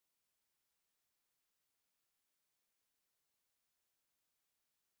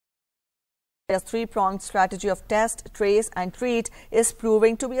India's three-pronged strategy of test, trace and treat is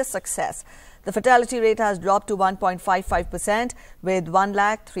proving to be a success. The fatality rate has dropped to 1.55% with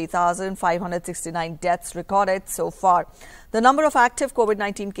 1,03,569 deaths recorded so far. The number of active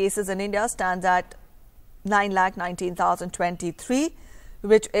COVID-19 cases in India stands at 9,19,023,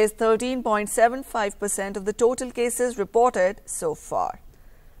 which is 13.75% of the total cases reported so far.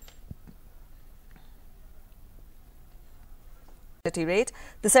 Rate.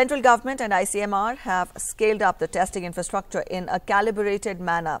 The central government and ICMR have scaled up the testing infrastructure in a calibrated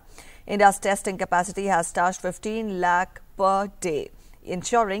manner. India's testing capacity has touched 15 lakh per day,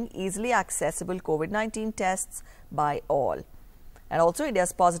 ensuring easily accessible COVID-19 tests by all. And also,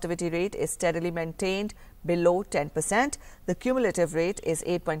 India's positivity rate is steadily maintained below 10%. The cumulative rate is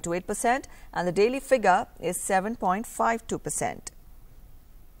 8.28% and the daily figure is 7.52%.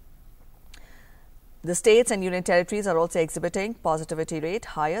 The states and union territories are also exhibiting positivity rate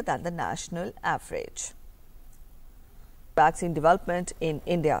higher than the national average. Vaccine development in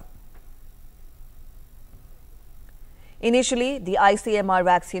India. Initially, the ICMR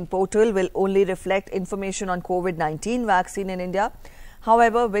vaccine portal will only reflect information on COVID-19 vaccine in India.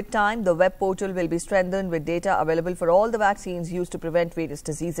 However, with time, the web portal will be strengthened with data available for all the vaccines used to prevent various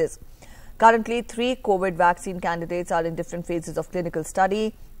diseases. Currently, 3 COVID vaccine candidates are in different phases of clinical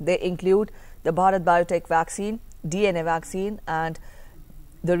study. They include the Bharat Biotech vaccine, DNA vaccine and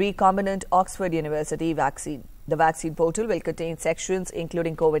the recombinant Oxford University vaccine. The vaccine portal will contain sections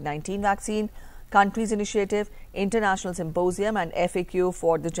including COVID-19 vaccine, countries initiative, international symposium and FAQ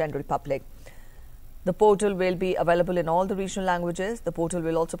for the general public. The portal will be available in all the regional languages. The portal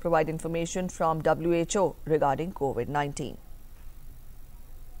will also provide information from WHO regarding COVID-19.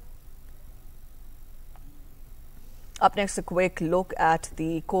 Up next, a quick look at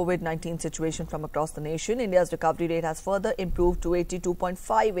the COVID-19 situation from across the nation. India's recovery rate has further improved to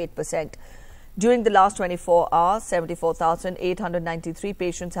 82.58%. During the last 24 hours, 74,893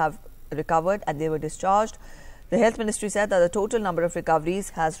 patients have recovered and they were discharged. The Health Ministry said that the total number of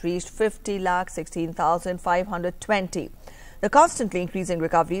recoveries has reached 50,16,520. The constantly increasing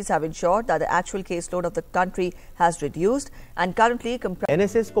recoveries have ensured that the actual caseload of the country has reduced and currently comprises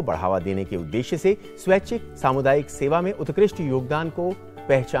NSS को बढ़ावा देने के उद्देश्य से स्वैच्छिक सामुदायिक सेवा में उत्कृष्ट योगदान को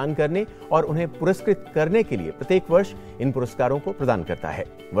पहचान करने और उन्हें पुरस्कृत करने के लिए प्रत्येक वर्ष इन पुरस्कारों को प्रदान करता है।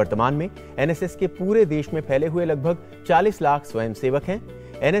 वर्तमान में एनएसएस के पूरे देश में फैले हुए लगभग 40 लाख स्वयंसेवक हैं।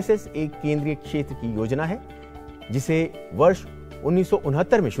 एनएसएस एक केंद्रीय क्षेत्र की योजना है जिसे वर्ष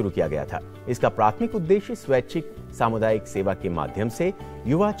 1969 में शुरू किया गया था। इसका प्राथमिक उद्देश्य स्वैच्छिक सामुदायिक सेवा के माध्यम से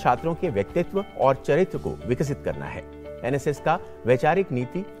युवा छात्रों के व्यक्तित्व और चरित्र को विकसित करना है। एनएसएस का वैचारिक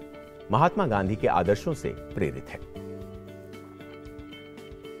नीति महात्मा गांधी के आदर्शों से प्रेरित है।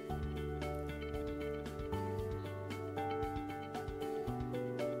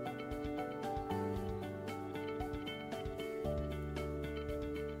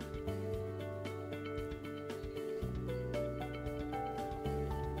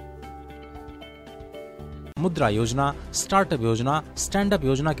 मुद्रा योजना, स्टार्टअप योजना, स्टैंड अप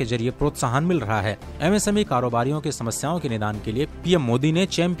योजना के जरिए प्रोत्साहन मिल रहा है। एमएसएमई कारोबारियों की समस्याओं के निदान के लिए पीएम मोदी ने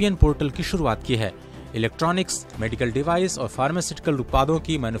चैंपियन पोर्टल की शुरुआत की है। इलेक्ट्रॉनिक्स, मेडिकल डिवाइस और फार्मास्यूटिकल उत्पादों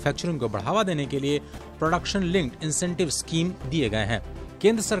की मैन्युफैक्चरिंग को बढ़ावा देने के लिए प्रोडक्शन लिंक्ड इंसेंटिव स्कीम दिए गए हैं।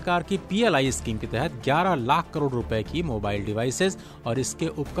 केंद्र सरकार की पीएलआई स्कीम के तहत 11 लाख करोड़ रुपए की मोबाइल डिवाइसेस और इसके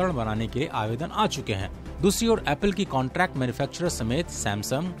उपकरण बनाने के लिए आवेदन आ चुके हैं। दूसरी ओर एप्पल की कॉन्ट्रैक्ट मैन्युफैक्चरर समेत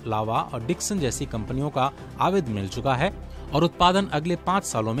सैमसंग, लावा और डिक्सन जैसी कंपनियों का आवेदन मिल चुका है और उत्पादन अगले 5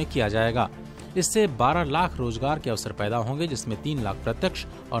 सालों में किया जाएगा। इससे 12 लाख रोजगार के अवसर पैदा होंगे, जिसमें 3 लाख प्रत्यक्ष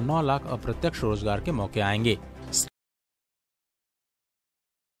और 9 लाख अप्रत्यक्ष रोजगार के मौके आएंगे।